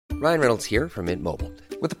Ryan Reynolds here from Mint Mobile.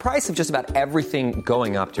 With the price of just about everything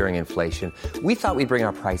going up during inflation, we thought we'd bring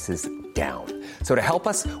our prices down. So to help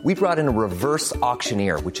us, we brought in a reverse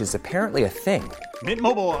auctioneer, which is apparently a thing. Mint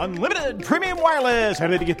Mobile Unlimited Premium Wireless. How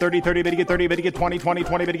to get 30, 30, bit to get 30, bit to get 20, 20,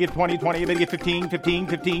 20, bit to get 20, 20, bit to get 15, 15,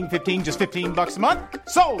 15, 15, just $15 a month?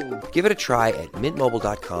 Sold! Give it a try at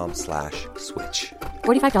mintmobile.com/switch.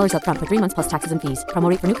 $45 up front for 3 months plus taxes and fees. Promo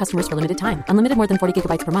rate for new customers for limited time. Unlimited more than 40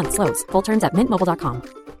 gigabytes per month. Slows full terms at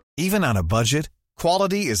mintmobile.com. Even on a budget,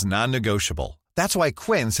 quality is non-negotiable. That's why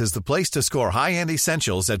Quince is the place to score high-end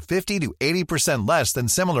essentials at 50 to 80% less than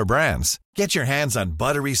similar brands. Get your hands on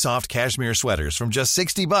buttery soft cashmere sweaters from just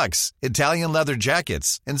 $60, Italian leather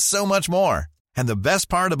jackets, and so much more. And the best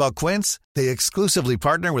part about Quince, they exclusively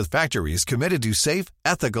partner with factories committed to safe,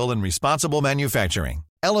 ethical, and responsible manufacturing.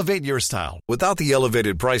 Elevate your style without the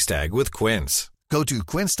elevated price tag with Quince. Go to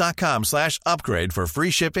quince.com/upgrade for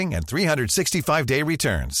free shipping and 365-day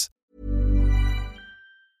returns.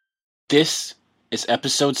 This is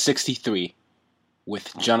episode 63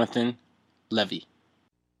 with Jonathan Levy.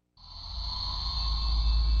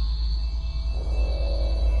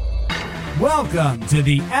 Welcome to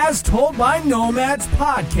the As Told by Nomads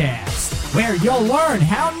podcast, where you'll learn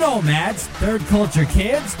how nomads, third culture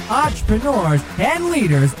kids, entrepreneurs, and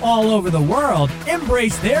leaders all over the world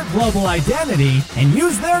embrace their global identity and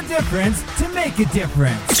use their difference to make a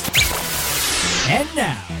difference. And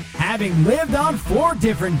now, having lived on 4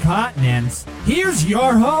 different continents, here's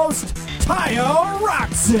your host, Tayo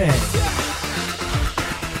Rockson.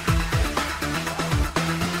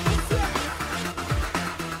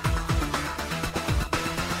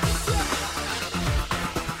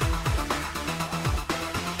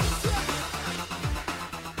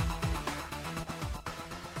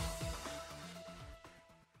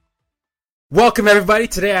 Welcome, everybody.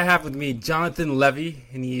 Today I have with me Jonathan Levy,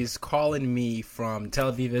 and he's calling me from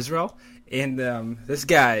Tel Aviv, Israel. And this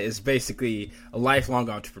guy is basically a lifelong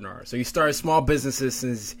entrepreneur. So he started small businesses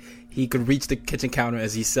since he could reach the kitchen counter,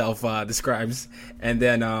 as he self-describes. And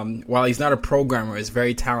then while he's not a programmer, is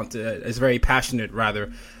very talented, is very passionate,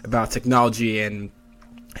 rather, about technology and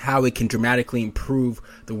how it can dramatically improve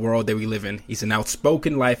the world that we live in. He's an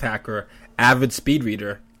outspoken life hacker, avid speed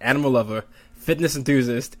reader, animal lover, fitness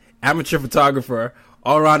enthusiast, amateur photographer,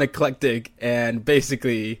 all-around eclectic, and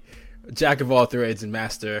basically jack of all trades and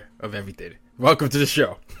master of everything. Welcome to the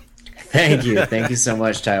show. Thank you. Thank you so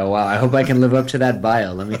much, Tayo. Wow, I hope I can live up to that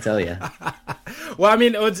bio, let me tell you. Well, I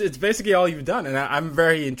mean, it's basically all you've done, and I'm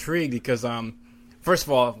very intrigued because, first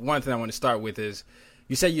of all, one thing I want to start with is,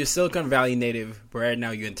 you said you're a Silicon Valley native, but right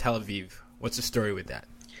now you're in Tel Aviv. What's the story with that?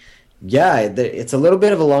 Yeah, it's a little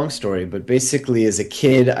bit of a long story, but basically as a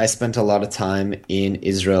kid, I spent a lot of time in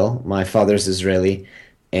Israel. My father's Israeli,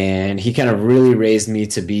 and he kind of really raised me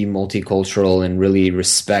to be multicultural and really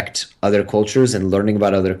respect other cultures, and learning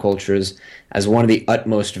about other cultures as one of the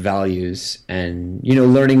utmost values. And, you know,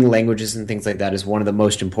 learning languages and things like that is one of the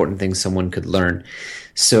most important things someone could learn.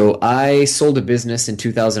 So I sold a business in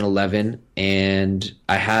 2011, and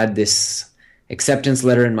I had this acceptance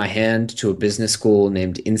letter in my hand to a business school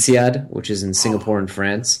named INSEAD, which is in Singapore and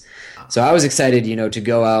France. So I was excited, you know, to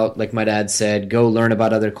go out, like my dad said, go learn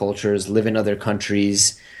about other cultures, live in other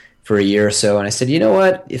countries for a year or so. And I said, you know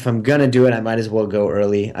what, if I'm going to do it, I might as well go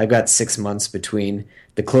early. I've got 6 months between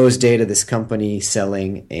the close date of this company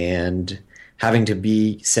selling and having to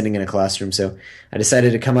be sitting in a classroom. So I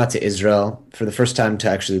decided to come out to Israel for the first time to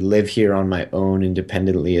actually live here on my own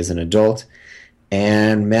independently as an adult.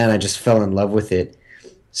 And man, I just fell in love with it.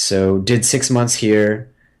 So did 6 months here,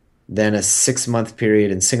 then a 6-month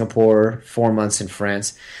period in Singapore, 4 months in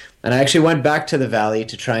France. And I actually went back to the Valley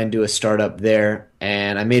to try and do a startup there.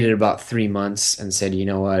 And I made it about 3 months and said, you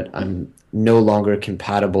know what, I'm no longer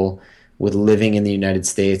compatible with living in the United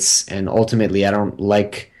States. And ultimately, I don't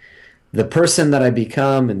like the person that I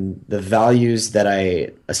become and the values that I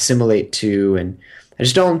assimilate to. And I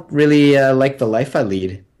just don't really like the life I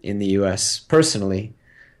lead in the U.S. personally.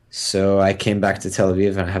 So I came back to Tel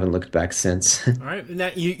Aviv, and I haven't looked back since. All right. Now,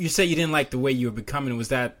 you said you didn't like the way you were becoming.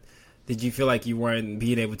 Did you feel like you weren't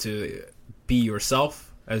being able to be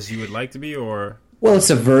yourself as you would like to be, or? Well, it's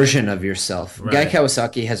a version of yourself. Right. Guy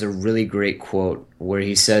Kawasaki has a really great quote where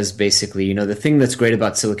he says basically, you know, the thing that's great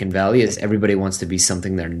about Silicon Valley is everybody wants to be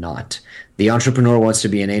something they're not. The entrepreneur wants to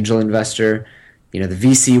be an angel investor. You know, the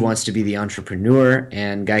VC wants to be the entrepreneur,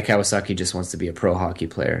 and Guy Kawasaki just wants to be a pro hockey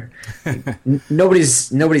player.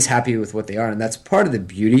 Nobody's happy with what they are, and that's part of the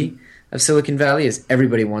beauty of Silicon Valley is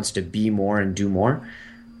everybody wants to be more and do more.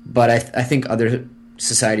 But I think other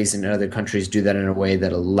societies in other countries do that in a way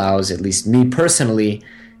that allows at least me personally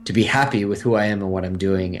to be happy with who I am and what I'm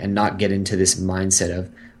doing, and not get into this mindset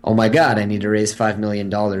of, oh my God, I need to raise $5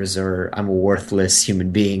 million or I'm a worthless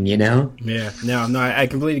human being, you know? Yeah, no, I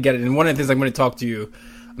completely get it. And one of the things I'm going to talk to you,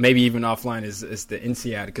 maybe even offline, is the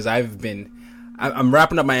INSEAD, because I'm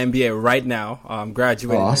wrapping up my MBA right now. I'm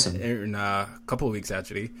graduating in a couple of weeks,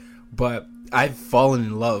 actually. But I've fallen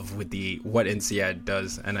in love with what INSEAD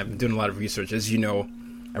does, and I've been doing a lot of research. As you know,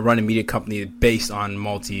 I run a media company based on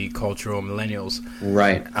multicultural millennials.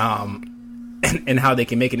 Right. And how they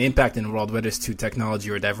can make an impact in the world, whether it's to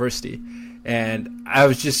technology or diversity. And I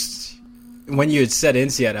was just, when you had said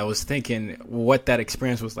INSEAD, I was thinking what that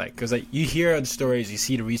experience was like. Because you hear the stories, you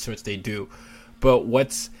see the research they do, but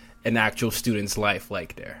what's an actual student's life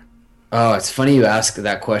like there? Oh, it's funny you ask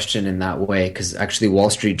that question in that way, because actually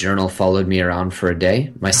Wall Street Journal followed me around for a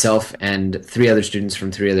day, myself and 3 other students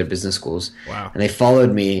from 3 other business schools. Wow. And they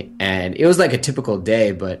followed me, and it was like a typical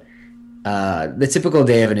day, but the typical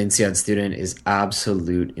day of an INSEAD student is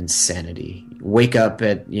absolute insanity. Wake up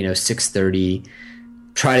at 6:30,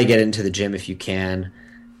 try to get into the gym if you can,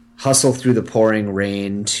 hustle through the pouring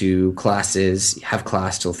rain to classes, have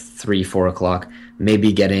class till 3-4 o'clock,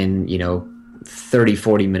 maybe get in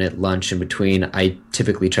 30-40 minute lunch in between. I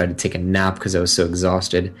typically try to take a nap because I was so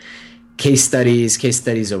exhausted. Case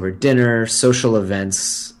studies over dinner, social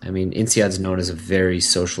events. I mean, INSEAD's known as a very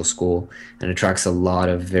social school and attracts a lot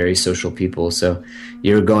of very social people. So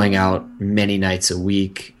you're going out many nights a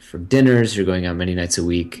week for dinners. You're going out many nights a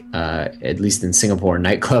week, at least in Singapore,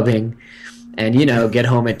 night clubbing. And, get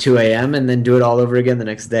home at 2 a.m. and then do it all over again the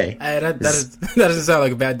next day. That doesn't sound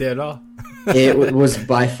like a bad day at all. It was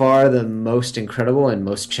by far the most incredible and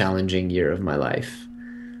most challenging year of my life.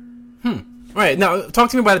 All right, now talk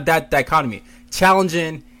to me about that dichotomy: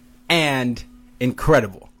 challenging and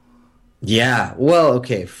incredible. Yeah, well,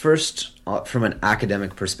 okay. First, from an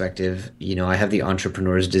academic perspective, I have the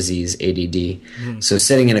entrepreneur's disease, ADD. So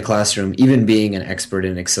sitting in a classroom, even being an expert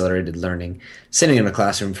in accelerated learning, sitting in a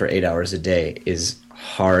classroom for 8 hours a day is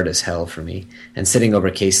hard as hell for me. And sitting over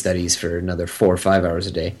case studies for another 4 or 5 hours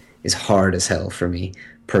a day is hard as hell for me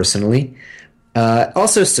personally.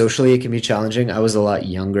 Also, socially, it can be challenging. I was a lot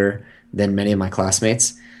younger than many of my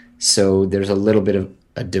classmates, so there's a little bit of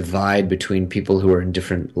a divide between people who are in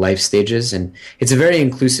different life stages, and it's a very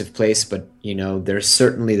inclusive place, but there's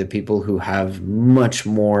certainly the people who have much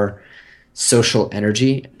more social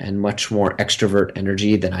energy and much more extrovert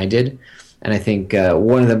energy than I did. And I think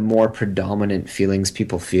one of the more predominant feelings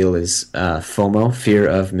people feel is FOMO, fear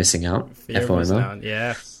of missing out. FOMO.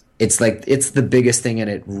 Yeah. It's the biggest thing, and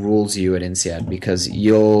it rules you at INSEAD because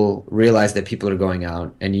you'll realize that people are going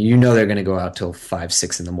out, and they're going to go out till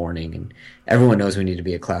 5-6 in the morning, and everyone knows we need to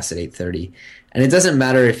be at class at 8:30. And it doesn't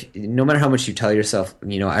matter no matter how much you tell yourself,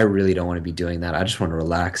 I really don't want to be doing that. I just want to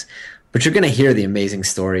relax. But you're going to hear the amazing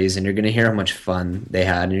stories, and you're going to hear how much fun they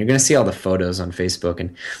had, and you're going to see all the photos on Facebook.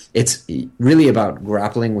 And it's really about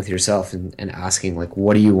grappling with yourself and asking,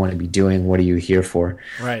 what do you want to be doing? What are you here for?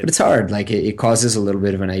 Right. But it's hard. It causes a little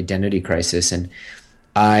bit of an identity crisis. And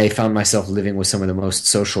I found myself living with some of the most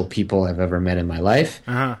social people I've ever met in my life,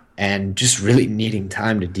 and just really needing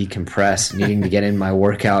time to decompress, needing to get in my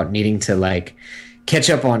workout, needing to,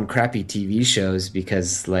 catch up on crappy TV shows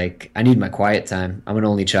because I need my quiet time. I'm an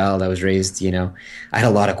only child. I was raised, I had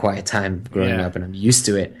a lot of quiet time growing up, and I'm used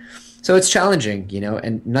to it. So it's challenging,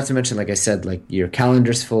 and not to mention, like I said, your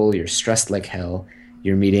calendar's full, you're stressed like hell,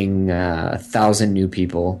 you're meeting 1,000 new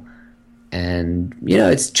people, and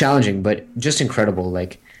it's challenging, but just incredible.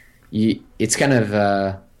 It's kind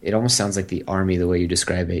of it almost sounds like the army the way you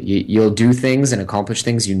describe it. You'll do things and accomplish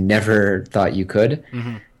things you never thought you could.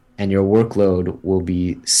 And your workload will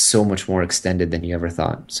be so much more extended than you ever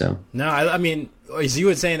thought. So no, I mean, as you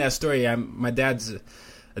were saying that story, my dad's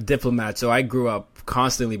a diplomat, so I grew up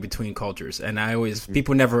constantly between cultures, and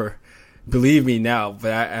people never believe me now,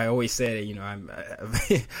 but I always say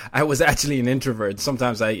that I was actually an introvert.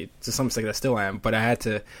 Sometimes to some extent I still am, but I had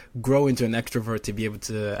to grow into an extrovert to be able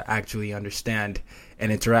to actually understand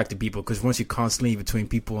and interact with people. Because once you're constantly between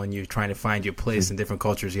people and you're trying to find your place in different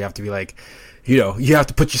cultures, you have to be you have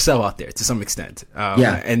to put yourself out there to some extent.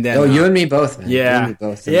 And then you and me both, man. Yeah, you and me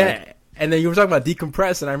both. And then you were talking about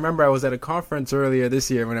decompress, and I remember I was at a conference earlier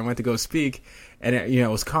this year when I went to go speak, and it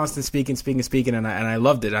was constant speaking, and I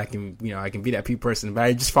loved it. I can be that person, but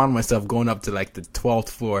I just found myself going up to the 12th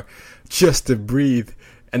floor just to breathe,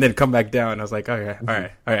 and then come back down. I was like, okay, all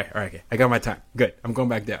right, I got my time, good. I'm going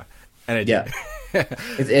back down, and I did.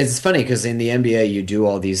 It's funny because in the MBA you do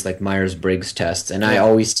all these Myers-Briggs tests, and I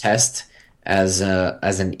always test as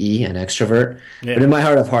an E, an extrovert. But in my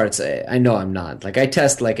heart of hearts, I know I'm not. I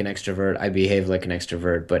test like an extrovert, I behave like an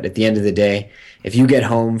extrovert, but at the end of the day, if you get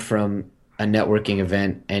home from a networking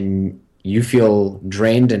event and you feel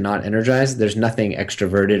drained and not energized, there's nothing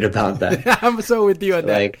extroverted about that. I'm so with you on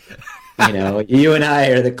that. Like, you and I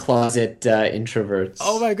are the closet introverts.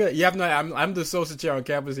 Oh my god, yeah, I'm the social chair on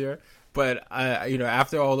campus here, but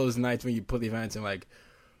after all those nights when you put the events, I'm like,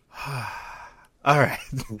 all right,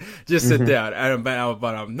 just sit down.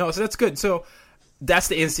 No, so that's good. So that's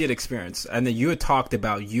the instant experience, and then you had talked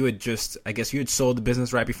about you had sold the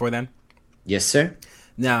business right before then. Yes, sir.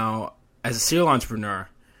 Now, as a serial entrepreneur,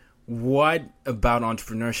 what about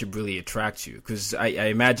entrepreneurship really attracts you? Because I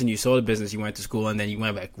imagine you sold a business, you went to school, and then you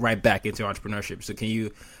went right back into entrepreneurship. So can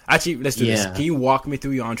you actually, let's do this. Can you walk me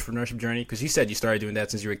through your entrepreneurship journey? Because you said you started doing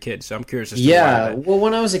that since you were a kid. So I'm curious as to why. Well,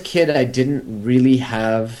 when I was a kid, I didn't really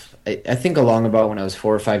have, I think along about when I was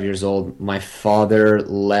 4 or 5 years old, my father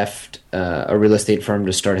left a real estate firm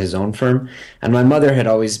to start his own firm. And my mother had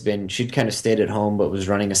always been, she'd kind of stayed at home, but was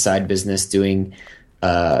running a side business doing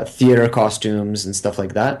theater costumes and stuff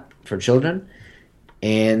like that for children.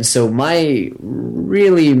 And so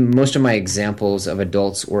most of my examples of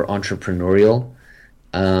adults were entrepreneurial.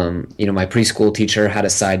 My preschool teacher had a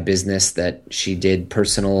side business that she did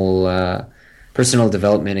personal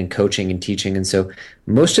development and coaching and teaching. And so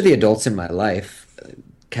most of the adults in my life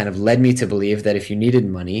kind of led me to believe that if you needed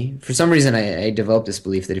money, for some reason I developed this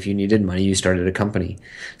belief that if you needed money, you started a company.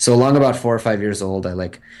 So along about 4 or 5 years old,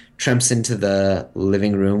 I tramps into the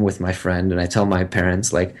living room with my friend, and I tell my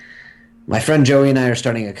parents, my friend Joey and I are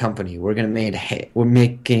starting a company. Sorry, I'm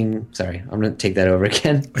going to take that over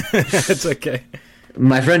again. It's okay.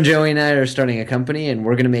 My friend Joey and I are starting a company, and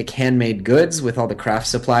we're going to make handmade goods with all the craft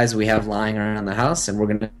supplies we have lying around the house, and we're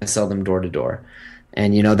going to sell them door to door.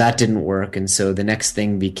 And, that didn't work. And so the next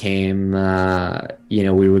thing became,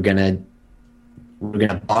 we were going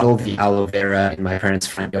to bottle the aloe vera in my parents'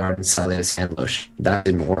 front yard and sell it as hand lotion. That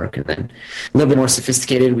didn't work. And then a little bit more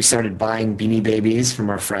sophisticated, we started buying Beanie Babies from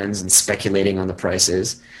our friends and speculating on the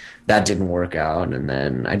prices. That didn't work out. And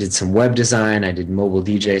then I did some web design. I did mobile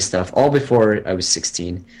DJ stuff, all before I was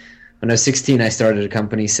 16. When I was 16, I started a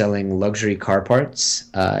company selling luxury car parts.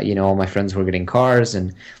 All my friends were getting cars,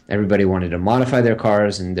 and everybody wanted to modify their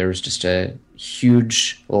cars, and there was just a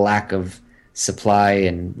huge lack of supply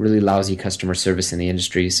and really lousy customer service in the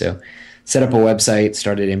industry. So set up a website,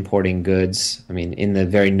 started importing goods, in the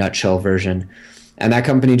very nutshell version. And that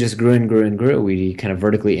company just grew and grew and grew. We kind of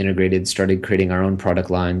vertically integrated, started creating our own product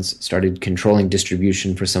lines, started controlling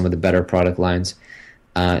distribution for some of the better product lines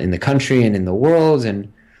in the country and in the world.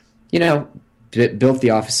 And, built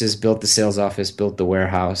the offices, built the sales office, built the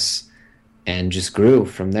warehouse, and just grew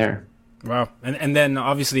from there. Wow. And then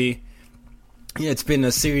obviously, it's been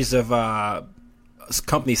a series of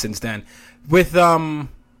companies since then. With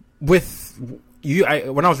you,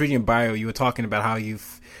 when I was reading your bio, you were talking about how you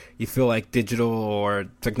feel like digital or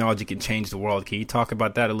technology can change the world. Can you talk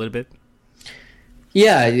about that a little bit?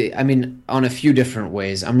 Yeah, on a few different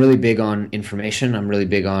ways. I'm really big on information. I'm really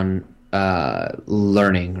big on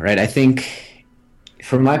learning, right? I think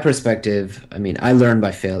from my perspective, I learned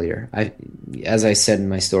by failure. As I said in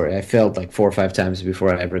my story, I failed 4 or 5 times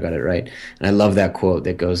before I ever got it right. And I love that quote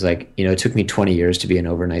that goes it took me 20 years to be an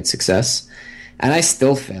overnight success. And I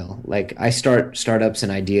still fail. I start startups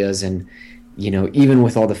and ideas, and, even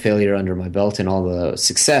with all the failure under my belt and all the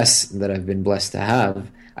success that I've been blessed to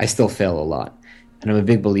have, I still fail a lot. And I'm a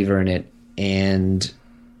big believer in it. And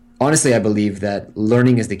honestly, I believe that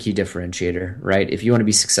learning is the key differentiator, right? If you want to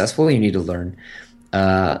be successful, you need to learn.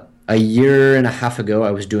 A year and a half ago,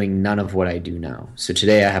 I was doing none of what I do now. So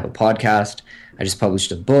today I have a podcast. I just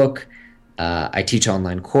published a book. I teach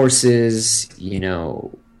online courses.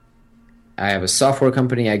 I have a software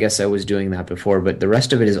company. I guess I was doing that before, but the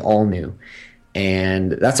rest of it is all new.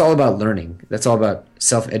 And that's all about learning. That's all about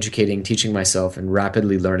self-educating, teaching myself, and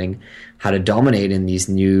rapidly learning how to dominate in these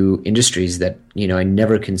new industries that, I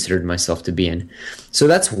never considered myself to be in. So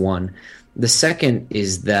that's one. The second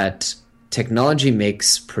is that technology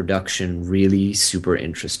makes production really super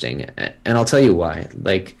interesting. And I'll tell you why.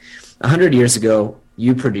 100 years ago,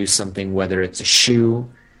 you produce something, whether it's a shoe,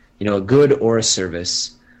 a good or a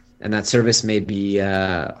service. And that service may be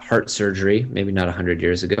heart surgery, maybe not 100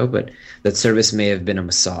 years ago, but that service may have been a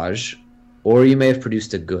massage, or you may have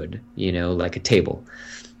produced a good, like a table.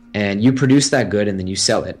 And you produce that good and then you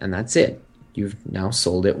sell it, and that's it. You've now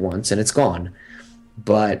sold it once and it's gone.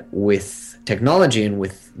 But with technology and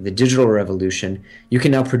with the digital revolution, you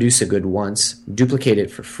can now produce a good once, duplicate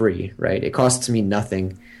it for free, right? It costs me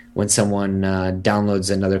nothing when someone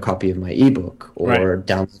downloads another copy of my ebook, or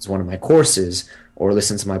downloads one of my courses, or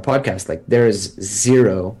listen to my podcast. There is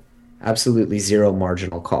absolutely zero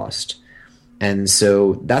marginal cost. And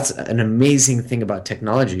so that's an amazing thing about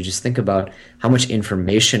technology. Just think about how much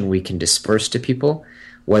information we can disperse to people,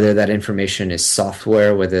 whether that information is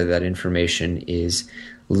software, whether that information is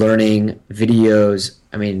learning, videos.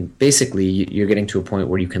 I mean, basically, you're getting to a point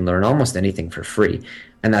where you can learn almost anything for free.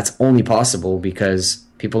 And that's only possible because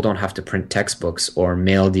people don't have to print textbooks or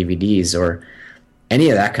mail DVDs or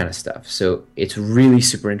any of that kind of stuff. So it's really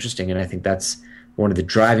super interesting. And I think that's one of the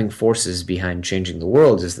driving forces behind changing the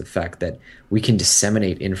world, is the fact that we can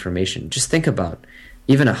disseminate information. Just think about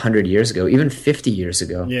even 100 years ago, even 50 years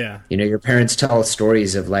ago. Yeah. You know, your parents tell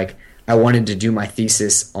stories of like, I wanted to do my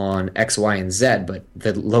thesis on X, Y, and Z, but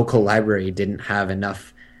the local library didn't have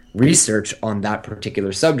enough research on that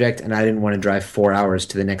particular subject, and I didn't want to drive 4 hours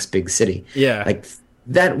to the next big city. Yeah. Like,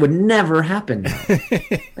 that would never happen now.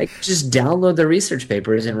 Like, just download the research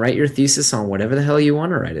papers and write your thesis on whatever the hell you want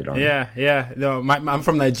to write it on. Yeah. No, I'm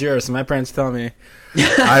from Nigeria, so my parents tell me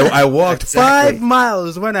I walked Exactly. 5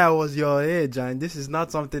 miles when I was your age, and this is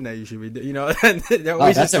not something that you should be doing. You know,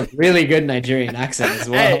 Oh, that's a really good Nigerian accent as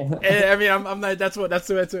well. Hey, I mean, I'm not. That's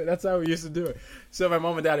how we used to do it. So my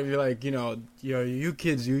mom and dad would be like, you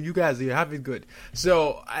kids, you guys, you have it good.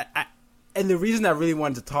 So and the reason I really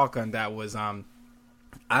wanted to talk on that was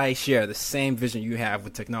I share the same vision you have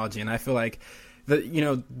with technology, and I feel like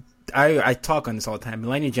I talk on this all the time.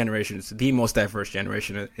 Millennial generation is the most diverse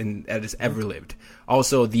generation that has ever lived.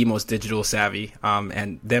 Also, the most digital savvy,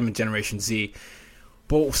 and them in Generation Z.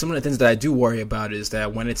 But some of the things that I do worry about is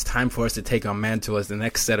that when it's time for us to take our mantle as the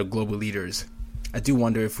next set of global leaders, I do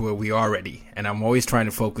wonder if we are ready. And I'm always trying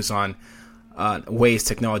to focus on ways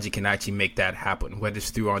technology can actually make that happen, whether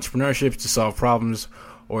it's through entrepreneurship to solve problems,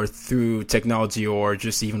 or through technology, or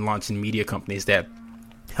just even launching media companies that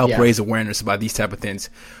help raise awareness about these type of things.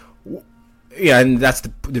 Yeah, and that's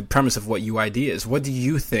the premise of what UID is. What do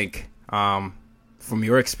you think, from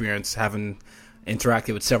your experience, having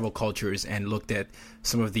interacted with several cultures and looked at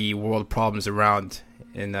some of the world problems around,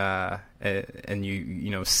 and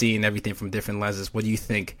you seeing everything from different lenses? What do you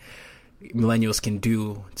think millennials can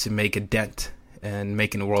do to make a dent and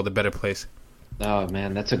making the world a better place? Oh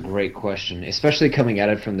man, that's a great question, especially coming at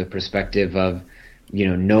it from the perspective of,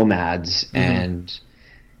 nomads. Mm-hmm. And,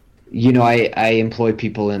 I employ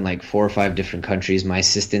people in like 4 or 5 different countries. My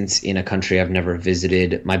assistant's in a country I've never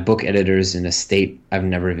visited. My book editor's in a state I've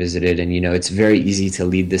never visited. And, it's very easy to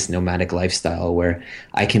lead this nomadic lifestyle where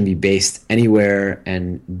I can be based anywhere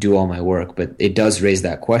and do all my work. But it does raise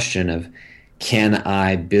that question of, can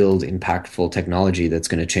I build impactful technology that's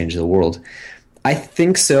going to change the world? I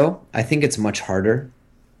think so. I think it's much harder.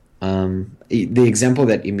 The example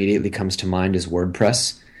that immediately comes to mind is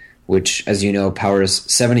WordPress, which, as you know, powers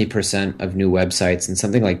 70% of new websites, and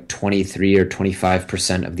something like 23 or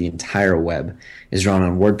 25% of the entire web is run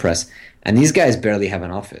on WordPress. And these guys barely have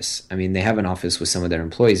an office. I mean, they have an office with some of their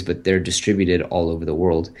employees, but they're distributed all over the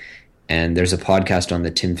world. And there's a podcast on the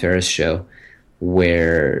Tim Ferriss show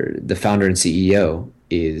where the founder and CEO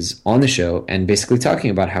is on the show and basically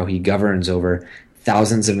talking about how he governs over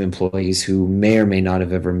thousands of employees who may or may not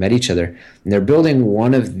have ever met each other. And they're building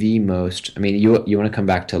one of the most, I mean, you want to come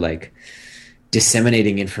back to like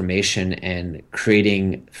disseminating information and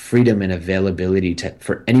creating freedom and availability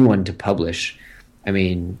for anyone to publish. I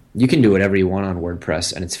mean, you can do whatever you want on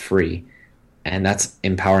WordPress and it's free. And that's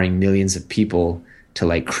empowering millions of people to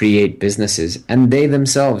like create businesses. And they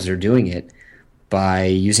themselves are doing it by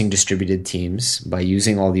using distributed teams, by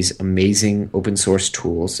using all these amazing open source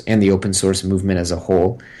tools and the open source movement as a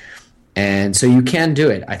whole. And so you can do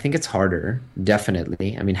it. I think it's harder,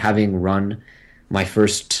 definitely. I mean, having run my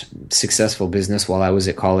first successful business while I was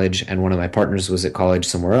at college, and one of my partners was at college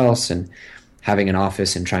somewhere else, and having an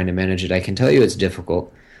office and trying to manage it, I can tell you it's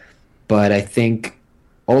difficult. But I think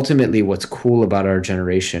ultimately what's cool about our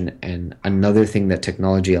generation, and another thing that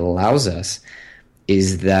technology allows us,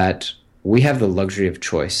 is that we have the luxury of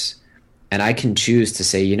choice. And I can choose to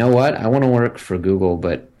say, you know what, I want to work for Google,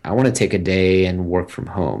 but I want to take a day and work from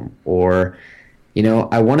home. Or,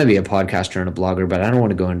 I want to be a podcaster and a blogger, but I don't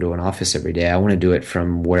want to go into an office every day. I want to do it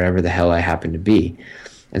from wherever the hell I happen to be.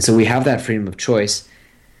 And so we have that freedom of choice.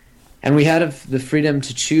 And we have the freedom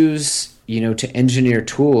to choose, to engineer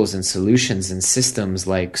tools and solutions and systems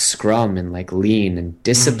like Scrum and like Lean and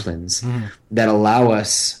disciplines that allow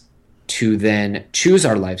us to then choose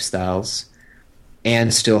our lifestyles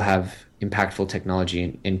and still have impactful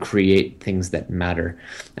technology and create things that matter.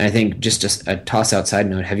 And I think just a toss outside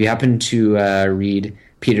note, have you happened to read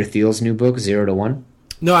Peter Thiel's new book, 0 to 1?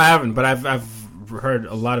 No, I haven't, but I've heard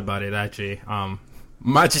a lot about it, actually. I'm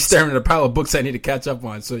actually staring at a pile of books I need to catch up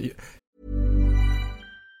on. So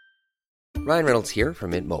Ryan Reynolds here from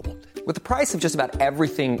Mint Mobile. With the price of just about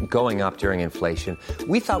everything going up during inflation,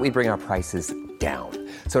 we thought we'd bring our prices down.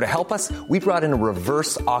 So to help us, we brought in a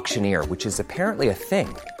reverse auctioneer, which is apparently a thing.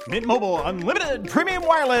 Mint Mobile Unlimited Premium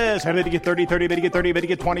Wireless. How to get 30, 30, bit to get 30, bit to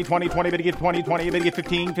get 20, 20, 20, bit to get 20, 20, bit to get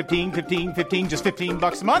 15, 15, 15, 15, just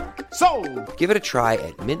 $15 a month? Sold! Give it a try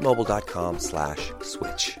at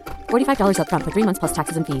mintmobile.com/switch. $45 up front for 3 months plus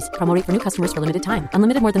taxes and fees. Promo rate for new customers for limited time.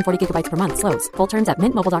 Unlimited more than 40 gigabytes per month. Slows full terms at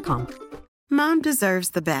mintmobile.com. Mom deserves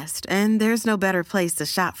the best, and there's no better place to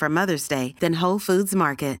shop for Mother's Day than Whole Foods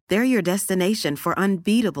Market. They're your destination for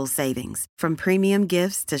unbeatable savings, from premium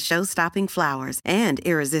gifts to show-stopping flowers and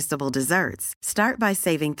irresistible desserts. Start by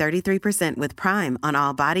saving 33% with Prime on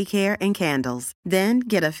all body care and candles. Then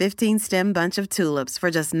get a 15-stem bunch of tulips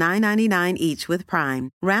for just $9.99 each with Prime.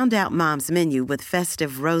 Round out Mom's menu with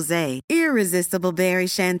festive rosé, irresistible berry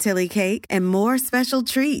chantilly cake, and more special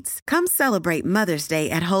treats. Come celebrate Mother's Day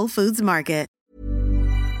at Whole Foods Market.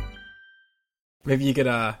 Maybe you could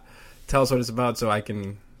tell us what it's about so I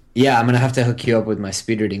can... Yeah, I'm going to have to hook you up with my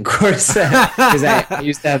speed reading course because I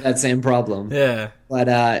used to have that same problem. Yeah. But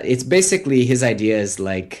it's basically his idea is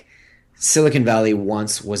like Silicon Valley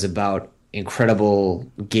once was about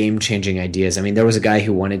incredible game-changing ideas. I mean, there was a guy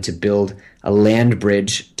who wanted to build a land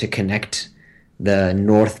bridge to connect the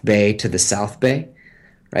North Bay to the South Bay,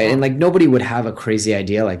 right? And like nobody would have a crazy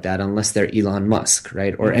idea like that unless they're Elon Musk,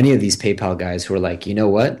 right? Or any of these PayPal guys who are like, you know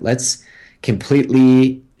what, let's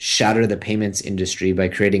completely shatter the payments industry by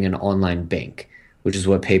creating an online bank, which is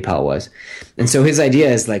what PayPal was. And so his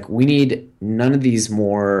idea is like, we need none of these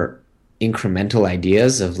more incremental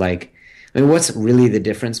ideas of like, I mean, what's really the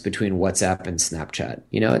difference between WhatsApp and Snapchat?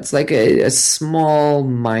 You know, it's like a small,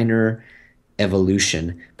 minor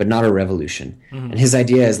evolution, but not a revolution. Mm-hmm. And his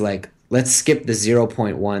idea is like, let's skip the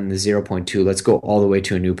 0.1, the 0.2. Let's go all the way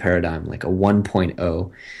to a new paradigm, like a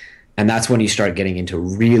 1.0. And that's when you start getting into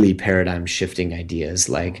really paradigm shifting ideas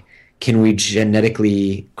like, can we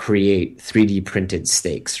genetically create 3D printed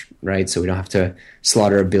steaks, right? So we don't have to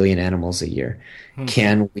slaughter 1 billion animals a year. Mm-hmm.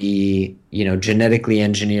 Can we, genetically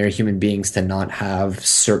engineer human beings to not have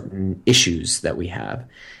certain issues that we have?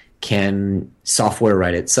 Can software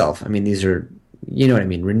write itself? I mean, these are,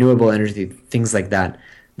 renewable energy, things like that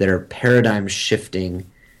are paradigm shifting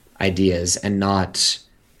ideas and not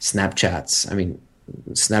Snapchats. I mean,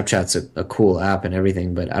 Snapchat's a cool app and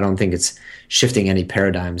everything, but I don't think it's shifting any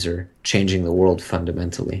paradigms or changing the world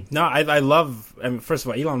fundamentally. No, I love. I mean, first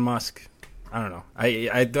of all, Elon Musk. I don't know.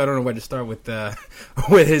 I don't know where to start with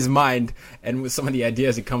with his mind and with some of the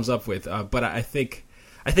ideas he comes up with. But I think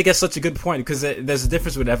that's such a good point because there's a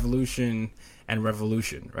difference with evolution and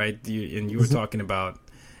revolution, right? You were talking about,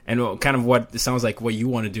 and kind of what it sounds like what you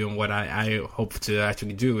want to do and what I hope to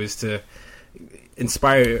actually do is to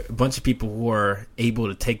inspire a bunch of people who are able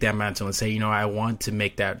to take that mantle and say, I want to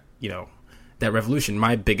make that, that revolution.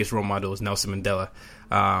 My biggest role model is Nelson Mandela.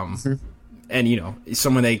 And,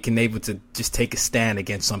 someone that can able to just take a stand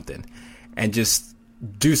against something and just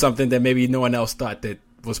do something that maybe no one else thought that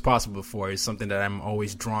was possible before is something that I'm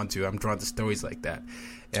always drawn to. I'm drawn to stories like that.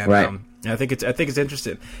 And right. I think it's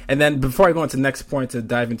interesting. And then before I go on to the next point to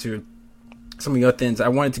dive into some of your things, I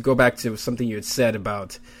wanted to go back to something you had said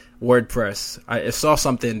about WordPress. I saw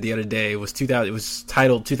something the other day. It was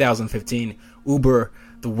titled 2015. Uber,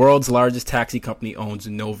 the world's largest taxi company, owns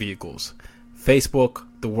no vehicles. Facebook,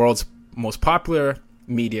 the world's most popular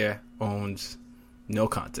media, owns no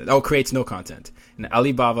content. Creates no content. And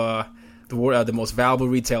Alibaba, the most valuable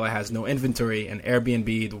retailer, has no inventory. And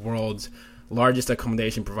Airbnb, the world's largest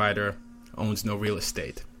accommodation provider, owns no real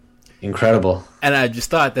estate. Incredible. And I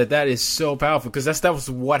just thought that is so powerful because that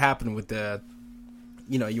was what happened with the.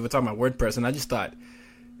 You were talking about WordPress, and I just thought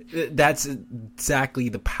that's exactly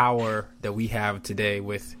the power that we have today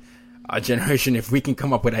with our generation. If we can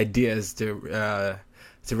come up with ideas to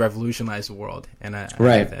revolutionize the world, and I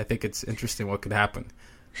think it's interesting what could happen.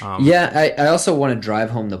 I also want to drive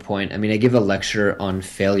home the point. I mean, I give a lecture on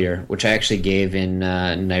failure, which I actually gave in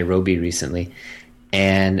Nairobi recently.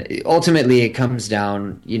 And ultimately, it comes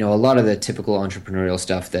down, a lot of the typical entrepreneurial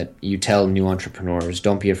stuff that you tell new entrepreneurs.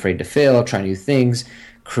 Don't be afraid to fail, try new things,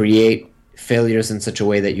 create failures in such a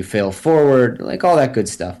way that you fail forward, like all that good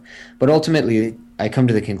stuff. But ultimately, I come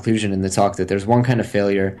to the conclusion in the talk that there's one kind of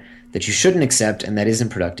failure that you shouldn't accept and that isn't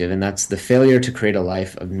productive, and that's the failure to create a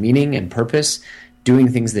life of meaning and purpose, doing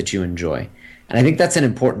things that you enjoy. And I think that's an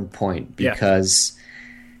important point because...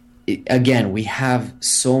 Again, we have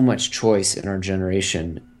so much choice in our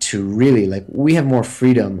generation to really we have more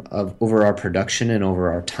freedom over our production and over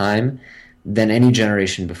our time than any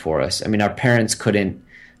generation before us. I mean, our parents couldn't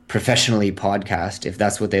professionally podcast if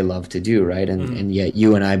that's what they love to do, right? And yet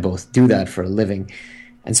you and I both do that for a living.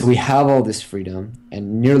 And so we have all this freedom,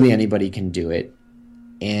 and nearly anybody can do it.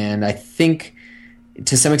 And I think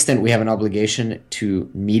to some extent we have an obligation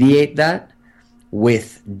to mediate that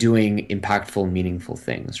with doing impactful, meaningful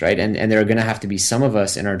things, right? And there are going to have to be some of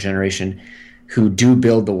us in our generation who do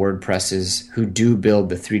build the WordPresses, who do build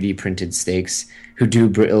the 3D printed stakes, who do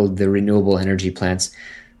build the renewable energy plants.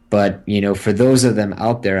 But, for those of them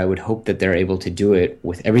out there, I would hope that they're able to do it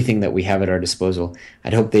with everything that we have at our disposal.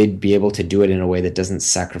 I'd hope they'd be able to do it in a way that doesn't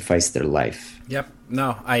sacrifice their life. Yep.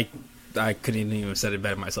 No, I couldn't even have said it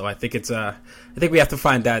better myself. I think I think we have to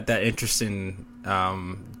find that interesting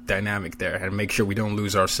dynamic there and make sure we don't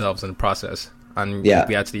lose ourselves in the process. And we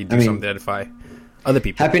actually do something to identify other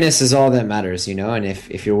people. Happiness is all that matters, and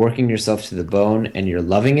if you're working yourself to the bone and you're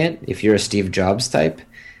loving it, if you're a Steve Jobs type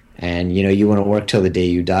and you want to work till the day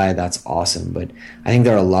you die, that's awesome. But I think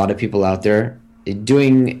there are a lot of people out there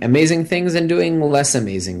doing amazing things and doing less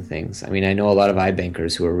amazing things. I mean, I know a lot of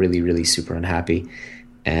iBankers who are really, really super unhappy,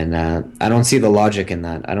 and I don't see the logic in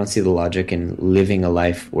that. I don't see the logic in living a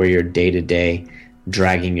life where you're day to day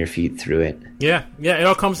dragging your feet through it. Yeah, it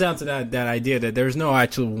all comes down to that idea that there's no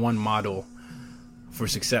actual one model for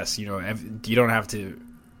success. You don't have to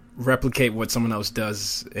replicate what someone else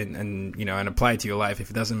does and apply it to your life if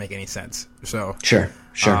it doesn't make any sense. So sure.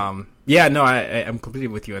 I'm completely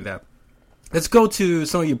with you on that. Let's go to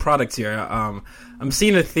some of your products here. I'm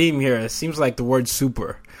seeing a theme here. It seems like the word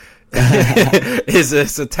super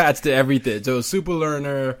is attached to everything. So super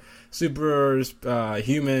learner, super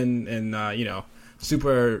human, and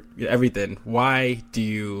super everything. Why do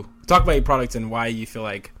you talk about your products and why you feel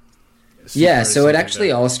like? So it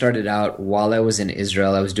actually all started out while I was in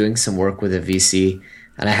Israel. I was doing some work with a VC,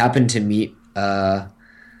 and I happened to meet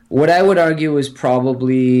what I would argue was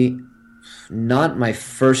probably not my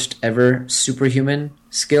first ever superhuman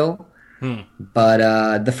skill,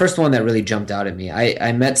 but the first one that really jumped out at me.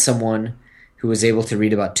 I met someone who was able to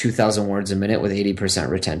read about 2,000 words a minute with 80%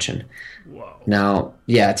 retention. Whoa. Now,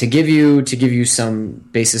 to give you some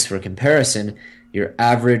basis for comparison, your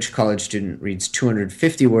average college student reads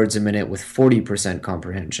 250 words a minute with 40%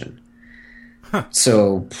 comprehension.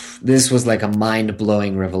 So this was like a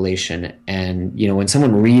mind-blowing revelation. And, when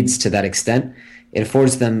someone reads to that extent, it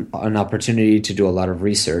affords them an opportunity to do a lot of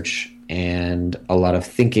research and a lot of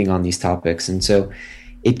thinking on these topics. And so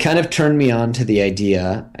it kind of turned me on to the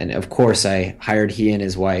idea. And of course, I hired he and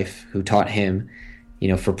his wife who taught him,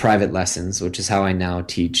 for private lessons, which is how I now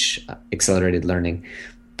teach accelerated learning.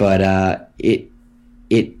 But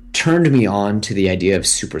it turned me on to the idea of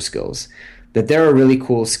super skills, that there are really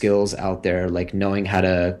cool skills out there, like knowing how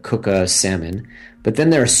to cook a salmon. But then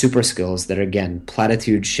there are super skills that are, again,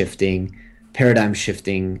 platitude shifting, paradigm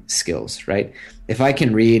shifting skills, right? If I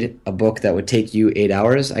can read a book that would take you 8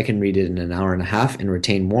 hours, I can read it in an hour and a half and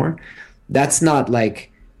retain more. That's not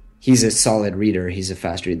like he's a solid reader, he's a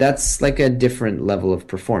fast reader. That's like a different level of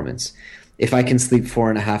performance. If I can sleep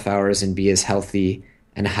 4.5 hours and be as healthy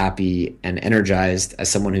and happy and energized as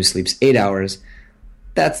someone who sleeps 8 hours,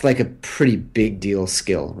 that's like a pretty big deal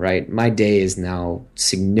skill, right? My day is now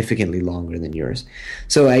significantly longer than yours.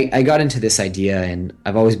 So I got into this idea, and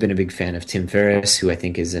I've always been a big fan of Tim Ferriss, who I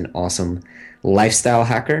think is an awesome lifestyle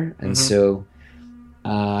hacker. And so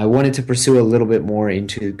I wanted to pursue a little bit more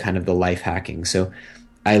into kind of the life hacking. So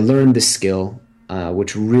I learned this skill,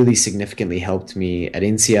 which really significantly helped me at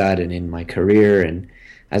INSEAD and in my career. And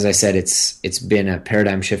as I said, it's been a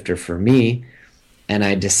paradigm shifter for me. And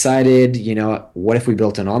I decided, what if we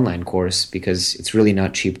built an online course? Because it's really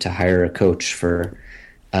not cheap to hire a coach for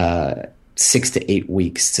 6 to 8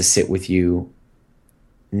 weeks to sit with you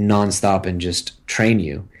nonstop and just train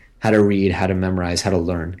you how to read, how to memorize, how to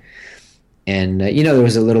learn. And, there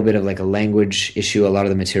was a little bit of like a language issue. A lot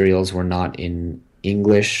of the materials were not in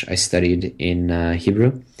English. I studied in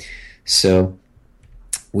Hebrew. So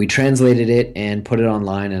we translated it and put it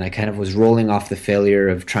online, and I kind of was rolling off the failure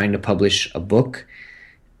of trying to publish a book.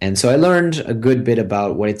 And so I learned a good bit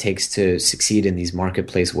about what it takes to succeed in these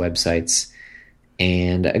marketplace websites.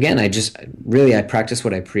 And again, I practice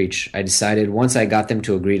what I preach. I decided once I got them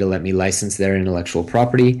to agree to let me license their intellectual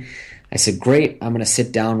property, I said, great, I'm going to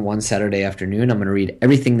sit down one Saturday afternoon. I'm going to read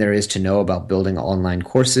everything there is to know about building online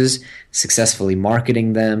courses, successfully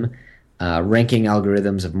marketing them, ranking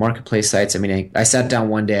algorithms of marketplace sites. I mean, I sat down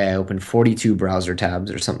one day, I opened 42 browser tabs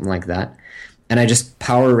or something like that, and I just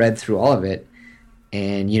power read through all of it.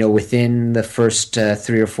 And, within the first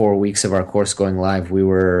 3 or 4 weeks of our course going live, we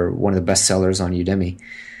were one of the best sellers on Udemy.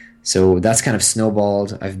 So that's kind of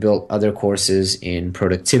snowballed. I've built other courses in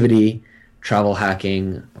productivity, travel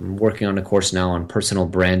hacking. I'm working on a course now on personal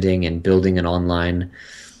branding and building an online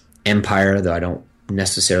empire, though I don't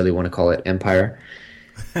necessarily want to call it empire.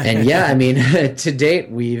 And yeah, I mean, to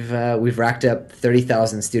date, we've racked up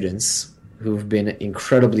 30,000 students who've been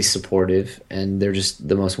incredibly supportive, and they're just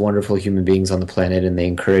the most wonderful human beings on the planet, and they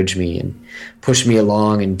encourage me and push me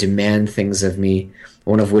along and demand things of me,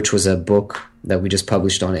 one of which was a book that we just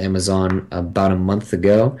published on Amazon about a month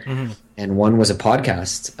ago. Mm-hmm. And one was a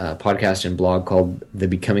podcast and blog called the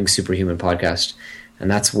Becoming Superhuman Podcast. And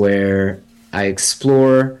that's where I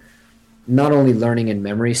explore not only learning and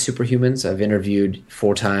memory superhumans. I've interviewed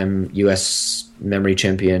 4-time U.S. memory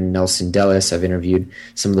champion Nelson Dellis. I've interviewed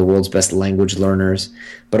some of the world's best language learners,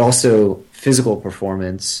 but also physical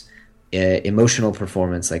performance, emotional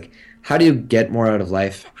performance. Like, how do you get more out of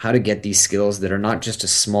life? How to get these skills that are not just a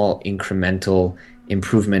small incremental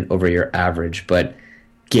improvement over your average, but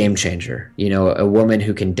game changer. You know, a woman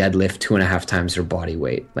who can deadlift 2.5 times her body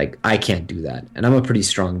weight. Like, I can't do that. And I'm a pretty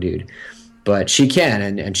strong dude. But she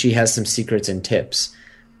can, and she has some secrets and tips.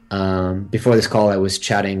 Before this call, I was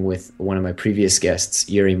chatting with one of my previous guests,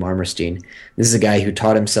 Yuri Marmerstein. This is a guy who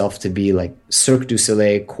taught himself to be like Cirque du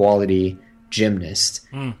Soleil quality gymnast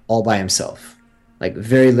all by himself. Like,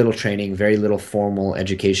 very little training, very little formal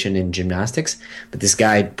education in gymnastics. But this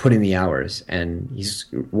guy put in the hours, and he's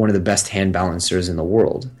one of the best hand balancers in the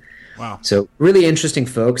world. Wow. So really interesting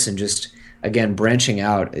folks, and just, again, branching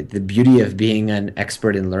out. The beauty of being an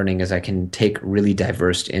expert in learning is I can take really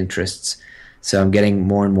diverse interests. So I'm getting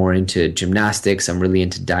more and more into gymnastics. I'm really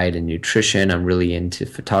into diet and nutrition. I'm really into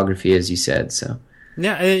photography, as you said. So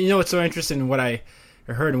yeah, and you know what's so interesting? What I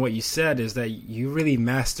heard and what you said is that you really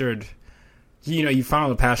mastered. You know, you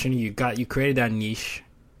found a passion. You created that niche.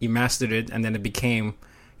 You mastered it, and then it became.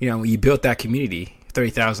 You know, you built that community,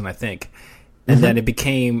 30,000, I think. And then it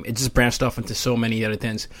just branched off into so many other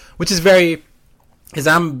things, which is very, as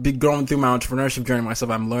I'm going through my entrepreneurship journey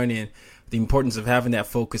myself, I'm learning the importance of having that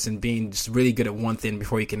focus and being just really good at one thing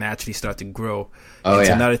before you can actually start to grow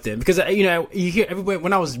into another thing. Because, you know, you hear everybody,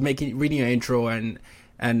 when I was reading your intro and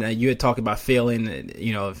you had talked about failing,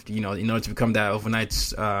 you know, in order to become that overnight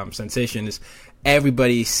sensation, is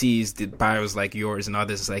everybody sees the bios like yours and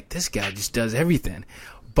others. It's like, this guy just does everything.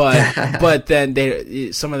 But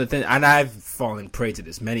then some of the things, and I've fallen prey to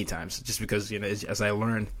this many times, just because, you know, as I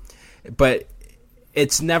learn. But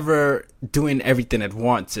it's never doing everything at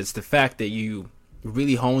once. It's the fact that you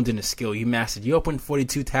really honed in a skill, you mastered. You opened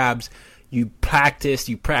 42 tabs, you practiced,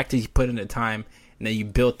 you put in the time, and then you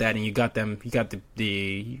built that, and you got them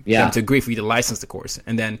to agree for you to license the course,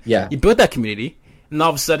 and then you built that community, and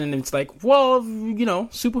all of a sudden it's like, well, you know,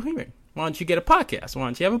 superhuman. Why don't you get a podcast? Why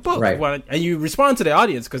don't you have a book? Right. And you respond to the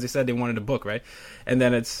audience because they said they wanted a book, right? And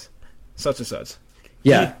then it's such and such.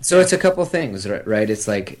 Yeah. So it's a couple things, right? It's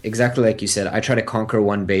like, exactly like you said, I try to conquer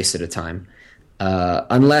one base at a time.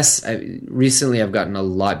 Recently I've gotten a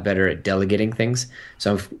lot better at delegating things.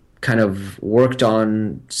 So I've kind of worked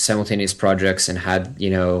on simultaneous projects and had, you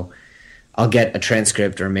know, I'll get a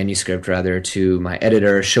transcript or a manuscript rather to my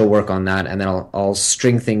editor. She'll work on that, and then I'll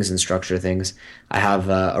string things and structure things. I have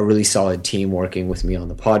a really solid team working with me on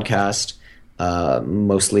the podcast,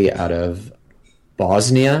 mostly out of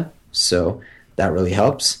Bosnia, so that really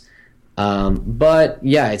helps. But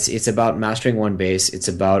yeah, it's about mastering one base. It's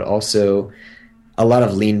about also a lot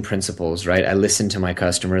of lean principles, right? I listen to my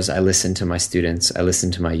customers, I listen to my students, I listen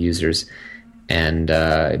to my users. And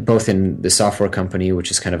both in the software company, which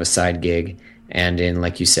is kind of a side gig, and in,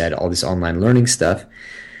 like you said, all this online learning stuff.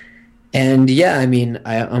 And yeah, I mean,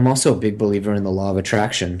 I'm also a big believer in the law of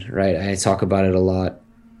attraction, right? I talk about it a lot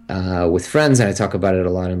with friends, and I talk about it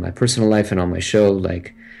a lot in my personal life and on my show.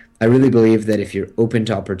 Like, I really believe that if you're open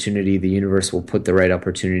to opportunity, the universe will put the right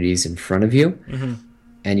opportunities in front of you,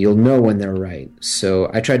 and you'll know when they're right. So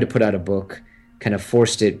I tried to put out a book, kind of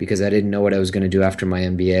forced it because I didn't know what I was going to do after my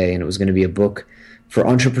MBA, and it was going to be a book for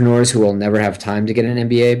entrepreneurs who will never have time to get an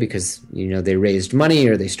MBA because, you know, they raised money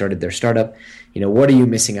or they started their startup. You know, what are you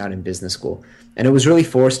missing out in business school? And it was really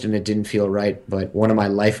forced, and it didn't feel right, but one of my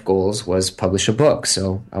life goals was publish a book,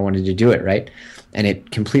 so I wanted to do it, right? And it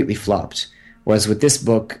completely flopped. Whereas with this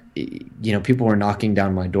book, you know, people were knocking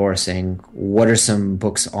down my door saying, what are some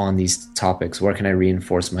books on these topics? Where can I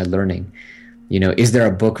reinforce my learning? You know, is there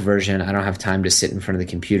a book version? I don't have time to sit in front of the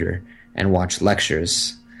computer and watch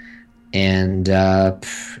lectures. And, I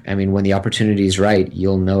mean, when the opportunity is right,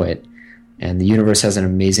 you'll know it. And the universe has an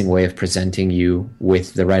amazing way of presenting you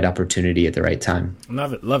with the right opportunity at the right time.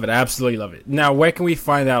 Love it, absolutely love it. Now, where can we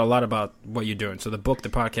find out a lot about what you're doing? So the book, the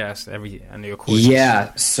podcast, and your courses.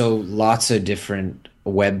 Yeah, so lots of different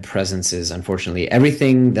web presences, unfortunately.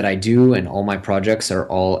 Everything that I do and all my projects are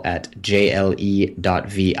all at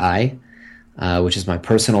jle.vi, which is my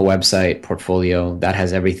personal website portfolio. That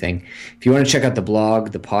has everything. If you want to check out the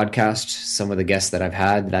blog, the podcast, some of the guests that I've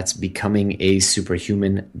had, that's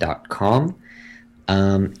becomingaSuperhuman.com.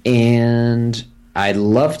 And I'd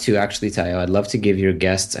love to, actually, Tayo, I'd love to give your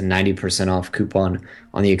guests a 90% off coupon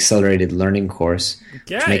on the Accelerated Learning course,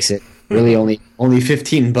 which makes it really only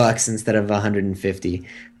 $15 instead of $150.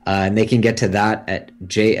 And they can get to that at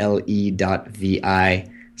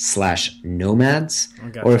jle.vi/nomads.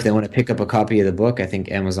 Or if they want to pick up a copy of the book, I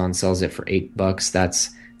think Amazon sells it for $8. That's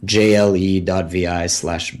jle.vi/book.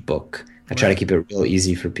 I try to keep it real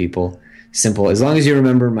easy for people. Simple. As long as you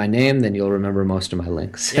remember my name, then you'll remember most of my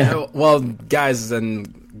links. Yeah, well, guys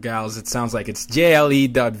and gals, it sounds like it's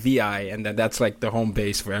jle.vi, and then that's like the home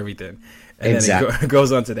base for everything. And then it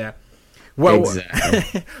goes on to that. Well,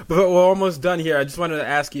 exactly. But we're almost done here. I just wanted to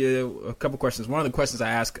ask you a couple questions. One of the questions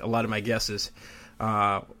I ask a lot of my guests is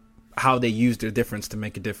how they use their difference to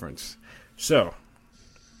make a difference. So,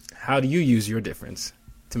 how do you use your difference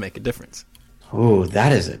to make a difference? Oh,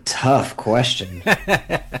 that is a tough question.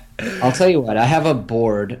 I'll tell you what, I have a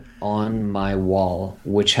board on my wall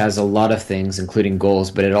which has a lot of things, including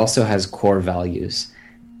goals, but it also has core values.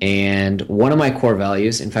 And one of my core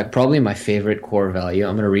values, in fact, probably my favorite core value,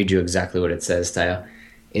 I'm going to read you exactly what it says, Tayo.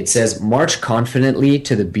 It says, march confidently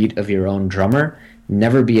to the beat of your own drummer,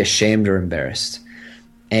 never be ashamed or embarrassed.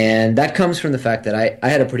 And that comes from the fact that I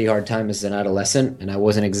had a pretty hard time as an adolescent, and I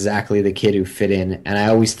wasn't exactly the kid who fit in, and I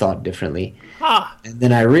always thought differently. And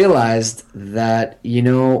then I realized that,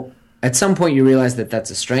 at some point you realize that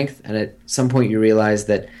that's a strength, and at some point you realize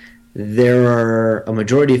that there are a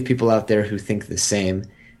majority of people out there who think the same,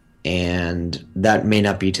 and that may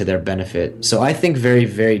not be to their benefit. So I think very,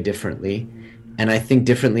 very differently, and I think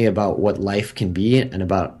differently about what life can be and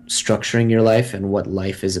about structuring your life and what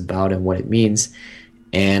life is about and what it means.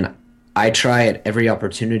 And I try at every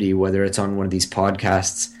opportunity, whether it's on one of these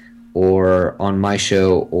podcasts or on my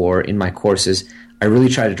show or in my courses, I really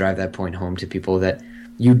try to drive that point home to people that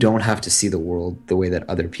you don't have to see the world the way that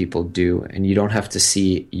other people do, and you don't have to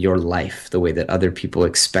see your life the way that other people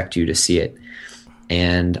expect you to see it.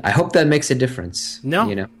 And I hope that makes a difference.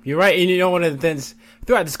 No, you're right. And one of the things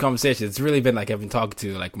throughout this conversation, it's really been like I've been talking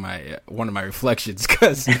to like one of my reflections,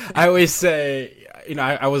 because I always say,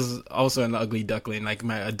 I was also an ugly duckling. Like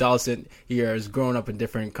my adolescent years, growing up in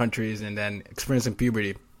different countries and then experiencing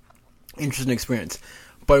puberty. Interesting experience.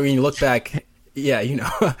 But when you look back,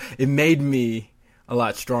 it made me a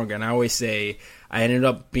lot stronger. And I always say I ended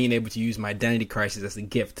up being able to use my identity crisis as a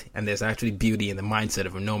gift. And there's actually beauty in the mindset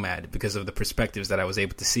of a nomad because of the perspectives that I was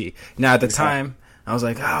able to see. Now, at the time, I was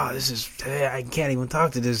like, I can't even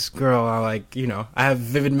talk to this girl. I have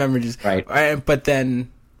vivid memories. Right. But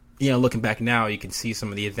then, looking back now, you can see some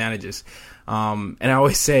of the advantages. And I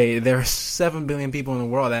always say there are 7 billion people in the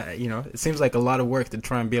world that, it seems like a lot of work to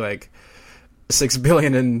try and be like 6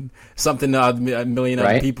 billion and something odd million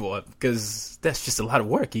other people, because that's just a lot of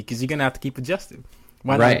work, because you're going to have to keep adjusting.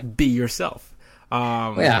 Why not be yourself?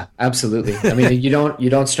 Yeah, absolutely. I mean, you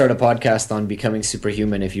don't start a podcast on becoming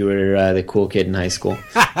superhuman if you were the cool kid in high school.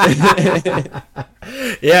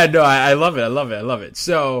 Yeah, no, I love it.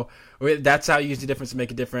 So that's how you use the difference to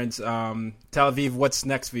make a difference. Tel Aviv, what's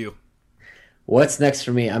next for you? What's next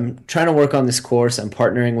for me? I'm trying to work on this course. I'm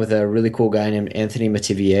partnering with a really cool guy named Anthony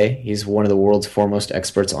Metivier. He's one of the world's foremost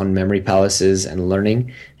experts on memory palaces and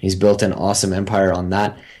learning. He's built an awesome empire on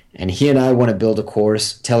that. And he and I want to build a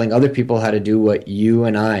course telling other people how to do what you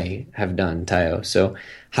and I have done, Tayo. So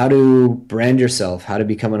how to brand yourself, how to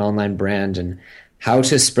become an online brand, and how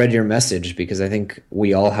to spread your message, because I think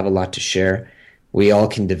we all have a lot to share. We all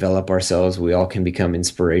can develop ourselves. We all can become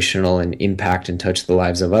inspirational and impact and touch the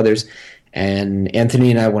lives of others. And Anthony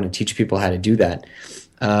and I want to teach people how to do that.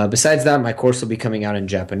 Besides that, my course will be coming out in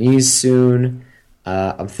Japanese soon.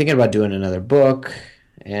 I'm thinking about doing another book.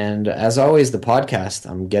 And as always, the podcast,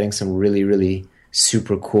 I'm getting some really, really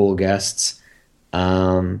super cool guests.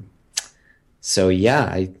 So yeah,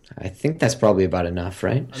 I think that's probably about enough,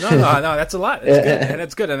 right? No, that's a lot. It's good. And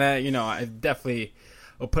it's good. And I definitely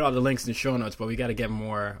will put all the links in the show notes, but we got to get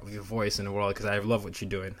more of your voice in the world, because I love what you're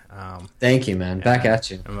doing. Thank you, man. Back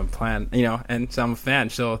at you. I'm a fan, and so I'm a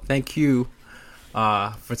fan. So thank you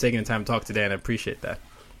for taking the time to talk today, and I appreciate that.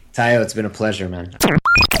 Tayo, it's been a pleasure, man.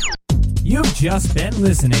 You've just been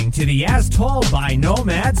listening to the As Told by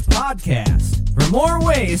Nomads podcast. For more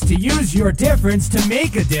ways to use your difference to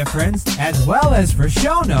make a difference, as well as for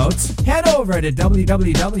show notes, head over to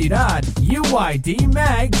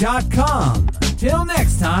www.uydmag.com. Till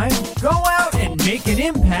next time, go out and make an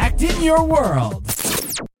impact in your world.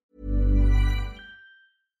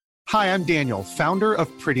 Hi, I'm Daniel, founder of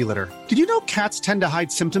Pretty Litter. Did you know cats tend to hide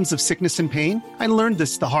symptoms of sickness and pain? I learned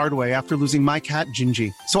this the hard way after losing my cat,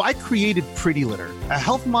 Gingy. So I created Pretty Litter, a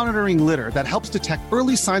health monitoring litter that helps detect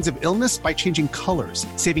early signs of illness by changing colors,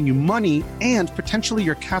 saving you money and potentially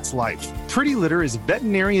your cat's life. Pretty Litter is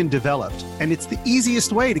veterinarian developed, and it's the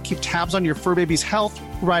easiest way to keep tabs on your fur baby's health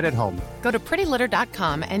right at home. Go to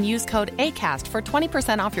prettylitter.com and use code ACAST for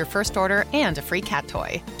 20% off your first order and a free cat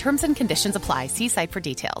toy. Terms and conditions apply. See site for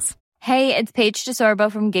details. Hey, it's Paige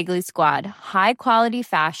DeSorbo from Giggly Squad. High quality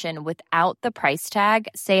fashion without the price tag.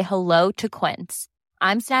 Say hello to Quince.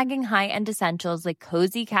 I'm snagging high-end essentials like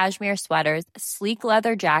cozy cashmere sweaters, sleek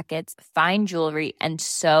leather jackets, fine jewelry, and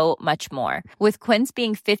so much more. With Quince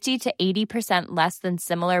being 50 to 80% less than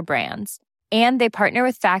similar brands. And they partner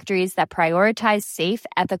with factories that prioritize safe,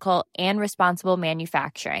 ethical, and responsible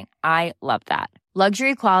manufacturing. I love that.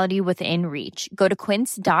 Luxury quality within reach. Go to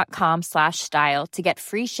quince.com/style to get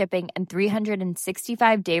free shipping and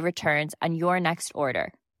 365-day returns on your next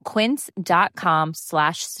order.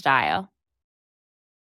 Quince.com/style.